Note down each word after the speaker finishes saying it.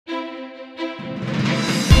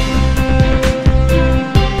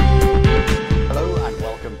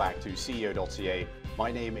CEO.CA.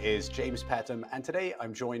 My name is James Pettam, and today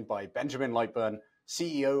I'm joined by Benjamin Lightburn,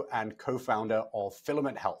 CEO and co-founder of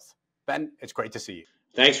Filament Health. Ben, it's great to see you.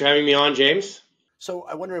 Thanks for having me on, James. So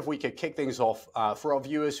I wonder if we could kick things off for our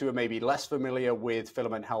viewers who are maybe less familiar with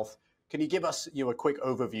Filament Health. Can you give us a quick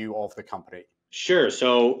overview of the company? Sure.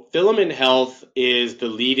 So Filament Health is the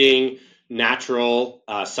leading natural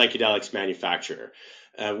psychedelics manufacturer.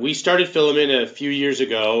 We started Filament a few years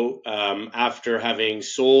ago after having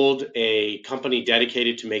sold a company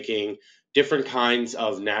dedicated to making different kinds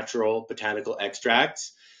of natural botanical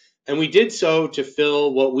extracts. And we did so to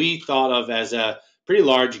fill what we thought of as a pretty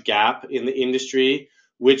large gap in the industry,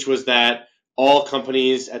 which was that all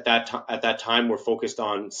companies at that time were focused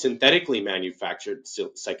on synthetically manufactured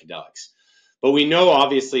psychedelics. But we know,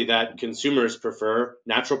 obviously, that consumers prefer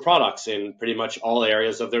natural products in pretty much all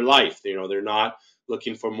areas of their life. They're not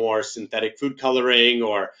looking for more synthetic food coloring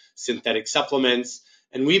or synthetic supplements.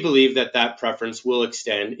 And we believe that that preference will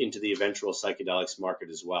extend into the eventual psychedelics market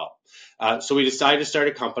as well. So we decided to start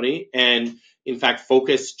a company and, in fact,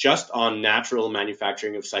 focus just on natural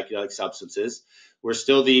manufacturing of psychedelic substances. We're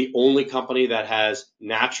still the only company that has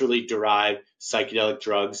naturally derived psychedelic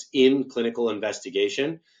drugs in clinical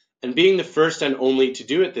investigation. And being the first and only to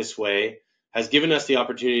do it this way has given us the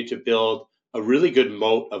opportunity to build a really good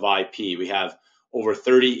moat of IP. We have over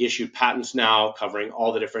 30 issued patents now covering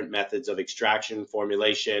all the different methods of extraction,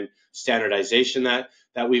 formulation, standardization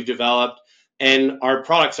that we've developed. And our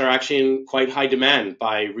products are actually in quite high demand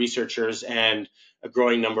by researchers and a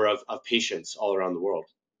growing number of patients all around the world.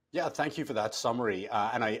 Yeah, thank you for that summary.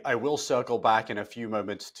 And I will circle back in a few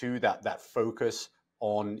moments to that focus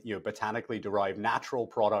on botanically derived natural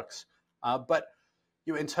products. But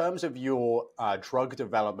in terms of your drug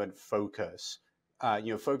development focus,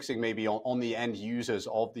 focusing maybe on the end users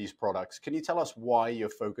of these products, can you tell us why you're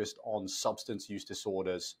focused on substance use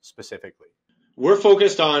disorders specifically? We're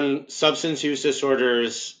focused on substance use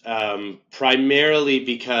disorders primarily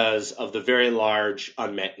because of the very large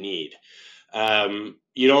unmet need.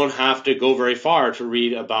 You don't have to go very far to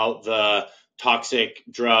read about the toxic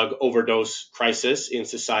drug overdose crisis in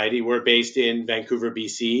society. We're based in Vancouver,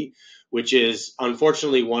 BC, which is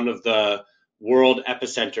unfortunately one of the world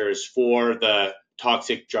epicenters for the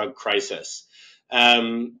toxic drug crisis.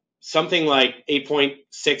 Something like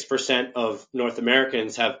 8.6% of North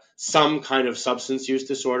Americans have some kind of substance use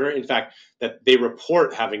disorder. In fact, that they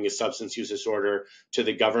report having a substance use disorder to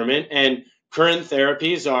the government. And current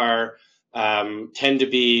therapies tend to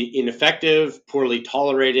be ineffective, poorly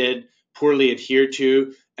tolerated, poorly adhered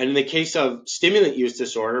to. And in the case of stimulant use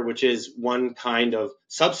disorder, which is one kind of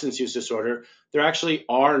substance use disorder, there actually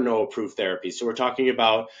are no approved therapies. So we're talking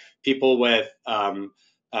about people with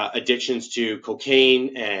addictions to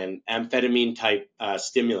cocaine and amphetamine type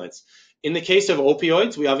stimulants. In the case of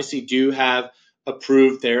opioids, we obviously do have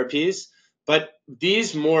approved therapies, but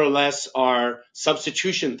these more or less are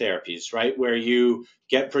substitution therapies, right? Where you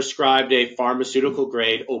get prescribed a pharmaceutical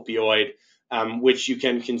grade opioid, which you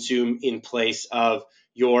can consume in place of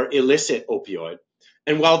your illicit opioid.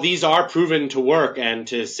 And while these are proven to work and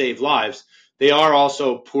to save lives, they are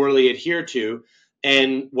also poorly adhered to.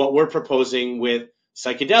 And what we're proposing with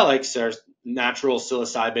psychedelics, our natural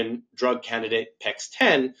psilocybin drug candidate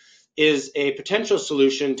PEX10, is a potential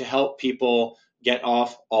solution to help people get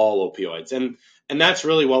off all opioids. And that's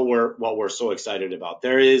really what we're so excited about.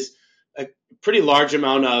 There is a pretty large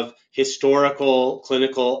amount of historical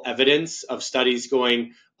clinical evidence of studies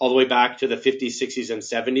going all the way back to the 50s, 60s, and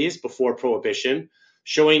 70s before Prohibition,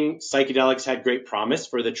 showing psychedelics had great promise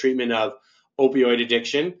for the treatment of opioid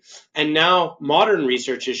addiction. And now modern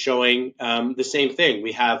research is showing the same thing.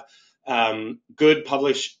 We have good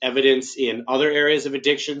published evidence in other areas of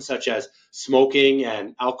addiction, such as smoking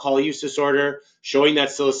and alcohol use disorder, showing that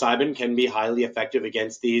psilocybin can be highly effective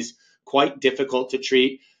against these quite difficult to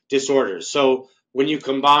treat disorders. So when you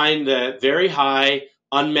combine the very high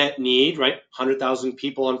unmet need, right, 100,000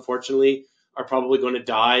 people, unfortunately, are probably going to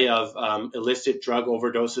die of illicit drug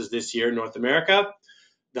overdoses this year in North America,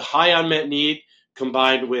 the high unmet need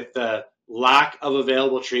combined with the lack of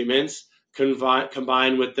available treatments,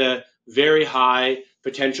 combined with the very high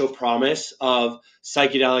potential promise of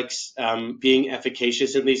psychedelics being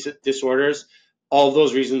efficacious in these disorders, all of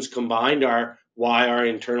those reasons combined are why our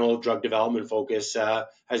internal drug development focus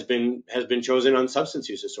has been chosen on substance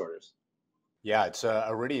use disorders. Yeah, it's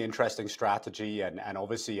a really interesting strategy and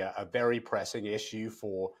obviously a very pressing issue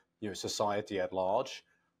for society at large.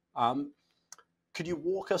 Could you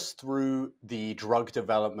walk us through the drug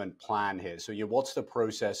development plan here? So what's the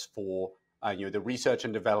process for the research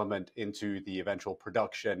and development into the eventual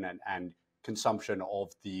production and consumption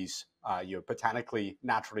of these botanically,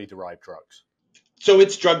 naturally derived drugs? So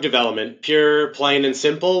it's drug development, pure, plain and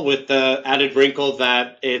simple, with the added wrinkle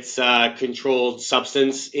that it's a controlled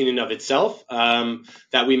substance in and of itself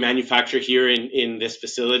that we manufacture here in this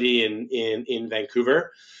facility in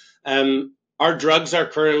Vancouver. Our drugs are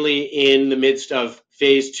currently in the midst of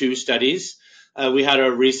phase 2 studies. We had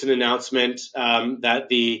a recent announcement that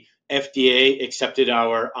the FDA accepted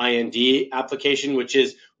our IND application, which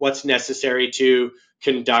is what's necessary to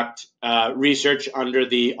conduct research under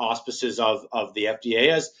the auspices of the FDA,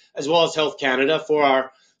 as well as Health Canada, for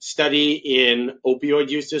our study in opioid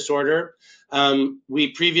use disorder.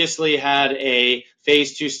 We previously had a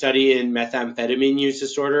phase 2 study in methamphetamine use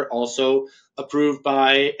disorder, also approved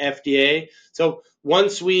by FDA. So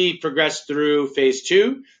once we progress through phase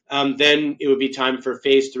 2, then it would be time for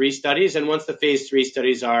phase 3 studies. And once the phase 3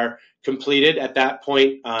 studies are completed, at that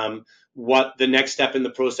point, what the next step in the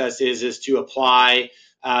process is to apply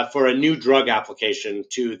for a new drug application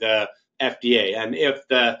to the FDA. And if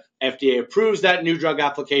the FDA approves that new drug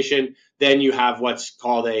application, then you have what's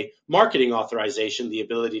called a marketing authorization, the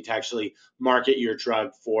ability to actually market your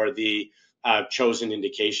drug for the chosen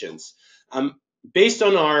indications. Based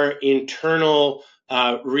on our internal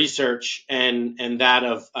research and that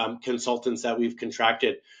of consultants that we've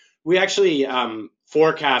contracted, we actually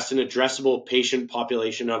forecast an addressable patient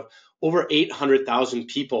population of over 800,000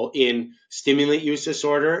 people in stimulant use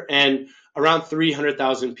disorder and around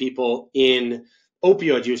 300,000 people in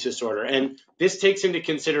opioid use disorder. And this takes into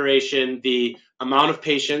consideration the amount of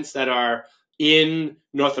patients that are in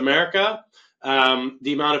North America,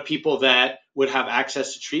 the amount of people that would have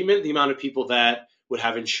access to treatment, the amount of people that would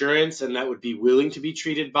have insurance and that would be willing to be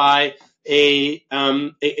treated by a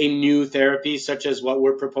new therapy such as what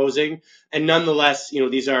we're proposing. And nonetheless,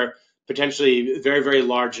 these are potentially very, very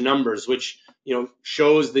large numbers, which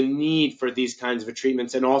shows the need for these kinds of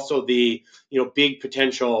treatments, and also the big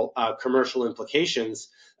potential commercial implications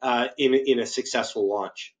in a successful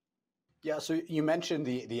launch. Yeah, so you mentioned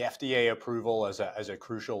the FDA approval as a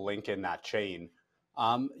crucial link in that chain.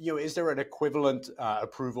 Is there an equivalent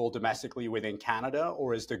approval domestically within Canada,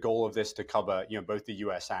 or is the goal of this to cover both the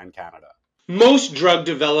US and Canada? Most drug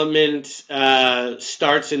development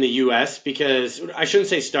starts in the U.S. because I shouldn't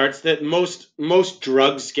say starts, that most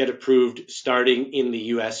drugs get approved starting in the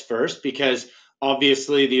U.S. first, because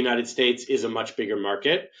obviously the United States is a much bigger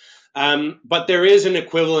market. But there is an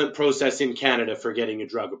equivalent process in Canada for getting a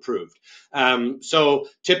drug approved. So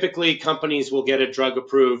typically companies will get a drug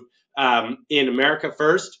approved in America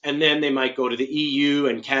first, and then they might go to the EU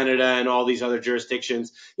and Canada and all these other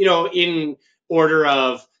jurisdictions, in order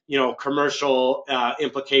of commercial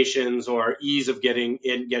implications or ease of getting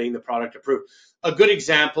the product approved. A good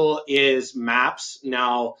example is MAPS,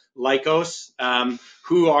 now Lykos,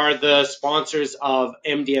 who are the sponsors of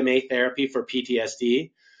MDMA therapy for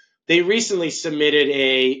PTSD. They recently submitted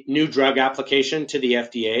a new drug application to the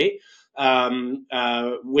FDA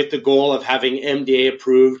with the goal of having MDA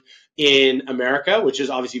approved in America, which is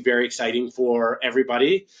obviously very exciting for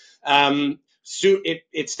everybody. So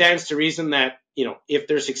it stands to reason that if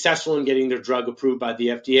they're successful in getting their drug approved by the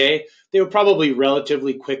FDA, they would probably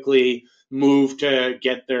relatively quickly move to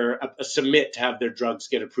get submit to have their drugs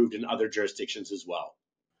get approved in other jurisdictions as well.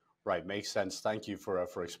 Right, makes sense. Thank you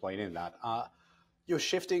for explaining that.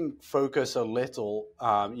 Shifting focus a little,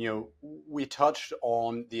 we touched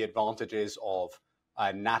on the advantages of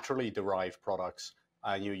naturally derived products.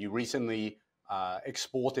 You recently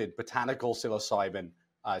exported botanical psilocybin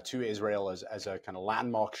to Israel as a kind of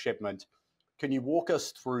landmark shipment. Can you walk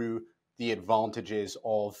us through the advantages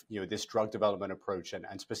of this drug development approach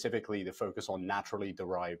and specifically the focus on naturally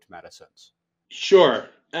derived medicines? Sure.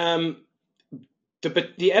 The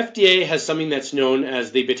FDA has something that's known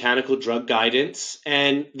as the Botanical Drug Guidance,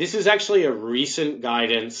 and this is actually a recent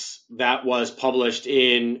guidance that was published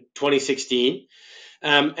in 2016,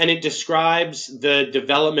 and it describes the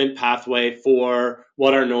development pathway for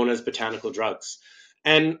what are known as botanical drugs.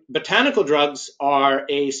 And botanical drugs are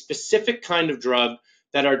a specific kind of drug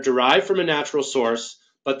that are derived from a natural source,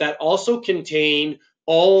 but that also contain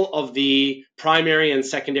all of the primary and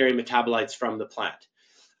secondary metabolites from the plant.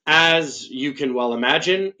 As you can well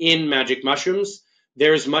imagine, in magic mushrooms,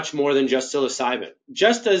 there is much more than just psilocybin.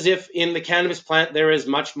 Just as if in the cannabis plant, there is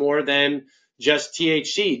much more than just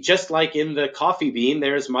THC. Just like in the coffee bean,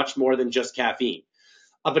 there is much more than just caffeine.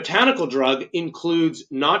 A botanical drug includes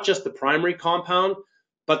not just the primary compound,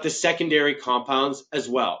 but the secondary compounds as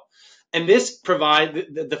well. And this provides,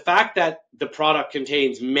 the fact that the product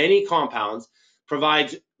contains many compounds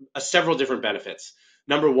provides several different benefits.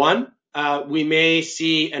 Number one, we may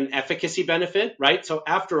see an efficacy benefit, right? So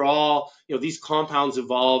after all, these compounds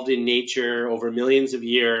evolved in nature over millions of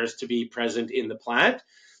years to be present in the plant.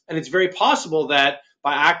 And it's very possible that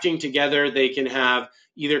by acting together, they can have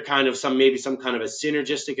either maybe some kind of a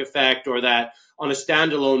synergistic effect, or that on a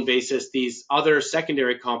standalone basis, these other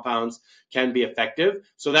secondary compounds can be effective.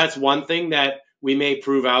 So that's one thing that we may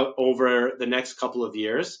prove out over the next couple of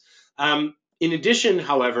years. In addition,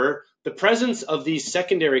 however, the presence of these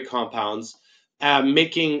secondary compounds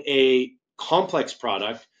making a complex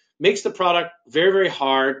product makes the product very, very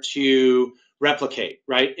hard to replicate,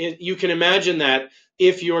 right? You can imagine that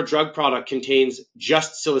if your drug product contains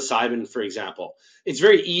just psilocybin, for example, it's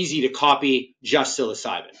very easy to copy just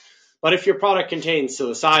psilocybin. But if your product contains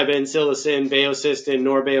psilocybin, psilocin, baeocystin,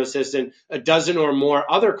 norbaeocystin, a dozen or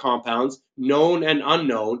more other compounds, known and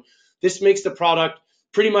unknown, this makes the product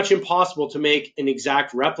pretty much impossible to make an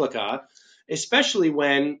exact replica, especially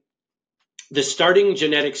when the starting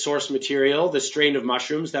genetic source material, the strain of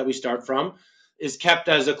mushrooms that we start from, is kept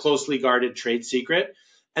as a closely guarded trade secret.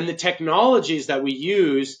 And the technologies that we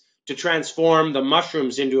use to transform the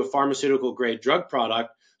mushrooms into a pharmaceutical grade drug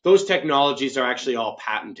product, those technologies are actually all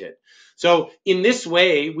patented. So in this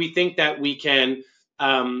way, we think that we can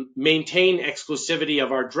maintain exclusivity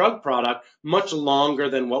of our drug product much longer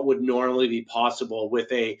than what would normally be possible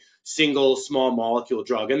with a single small molecule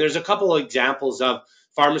drug. And there's a couple of examples of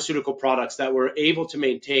pharmaceutical products that were able to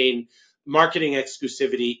maintain marketing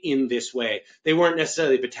exclusivity in this way. They weren't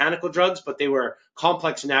necessarily botanical drugs, but they were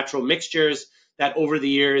complex natural mixtures that over the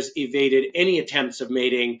years evaded any attempts of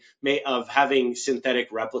having synthetic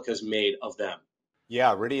replicas made of them.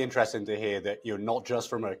 Yeah, really interesting to hear that, not just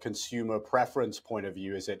from a consumer preference point of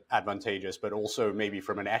view is it advantageous, but also maybe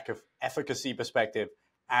from an efficacy perspective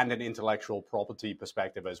and an intellectual property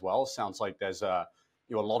perspective as well. Sounds like there's a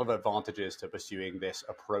lot of advantages to pursuing this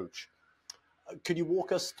approach. Could you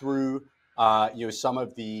walk us through some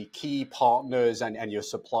of the key partners and your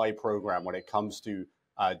supply program when it comes to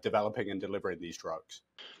developing and delivering these drugs?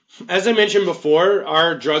 As I mentioned before,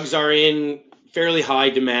 our drugs are in fairly high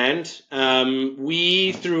demand.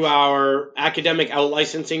 We, through our academic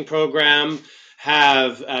out-licensing program,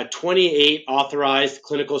 have 28 authorized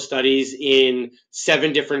clinical studies in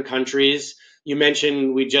 7 different countries. You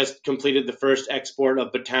mentioned we just completed the first export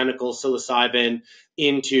of Botanical psilocybin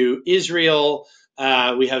into Israel.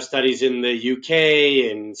 We have studies in the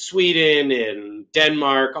UK, in Sweden, in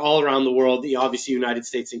Denmark, all around the world, obviously United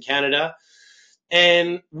States and Canada.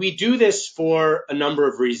 And we do this for a number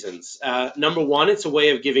of reasons. Number one, it's a way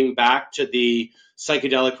of giving back to the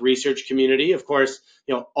psychedelic research community. Of course,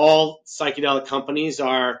 all psychedelic companies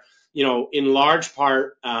are, in large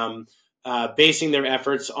part basing their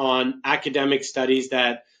efforts on academic studies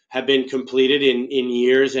that have been completed in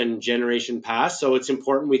years and generation past. So it's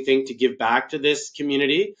important, we think, to give back to this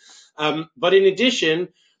community. But in addition,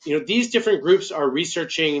 these different groups are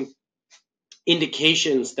researching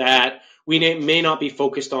indications that we may not be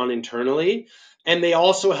focused on internally. And they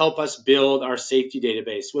also help us build our safety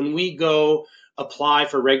database. When we go apply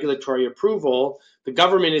for regulatory approval, the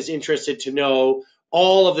government is interested to know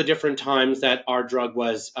all of the different times that our drug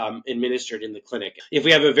was administered in the clinic. If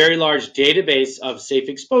we have a very large database of safe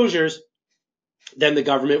exposures, then the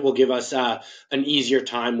government will give us an easier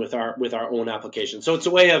time with our own application. So it's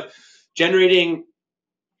a way of generating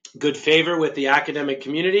good favor with the academic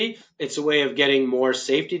community. It's a way of getting more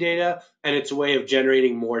safety data, and it's a way of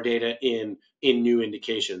generating more data in new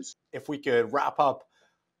indications. If we could wrap up,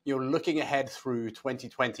 looking ahead through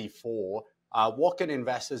 2024, what can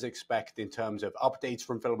investors expect in terms of updates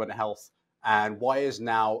from Filament Health, and why is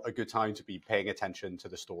now a good time to be paying attention to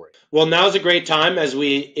the story? Well, now is a great time as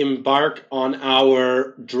we embark on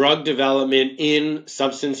our drug development in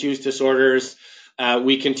substance use disorders.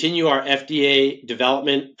 We continue our FDA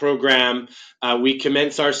development program. We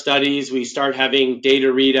commence our studies. We start having data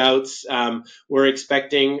readouts. We're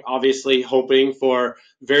expecting, obviously, hoping for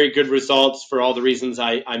very good results for all the reasons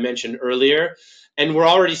I mentioned earlier. And we're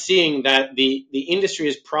already seeing that the industry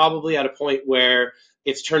is probably at a point where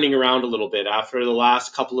it's turning around a little bit after the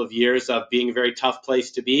last couple of years of being a very tough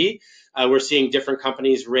place to be. We're seeing different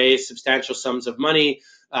companies raise substantial sums of money,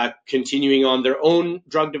 continuing on their own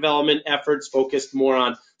drug development efforts, focused more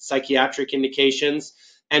on psychiatric indications.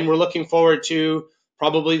 And we're looking forward to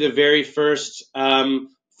probably the very first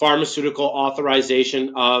pharmaceutical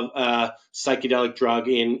authorization of a psychedelic drug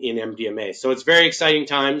in MDMA. So it's very exciting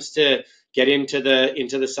times to get into the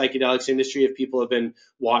psychedelics industry if people have been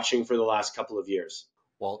watching for the last couple of years.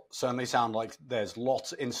 Well, certainly sound like there's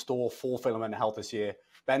lots in store for Filament Health this year.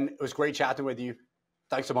 Ben, it was great chatting with you.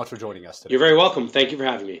 Thanks so much for joining us today. You're very welcome. Thank you for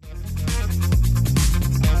having me.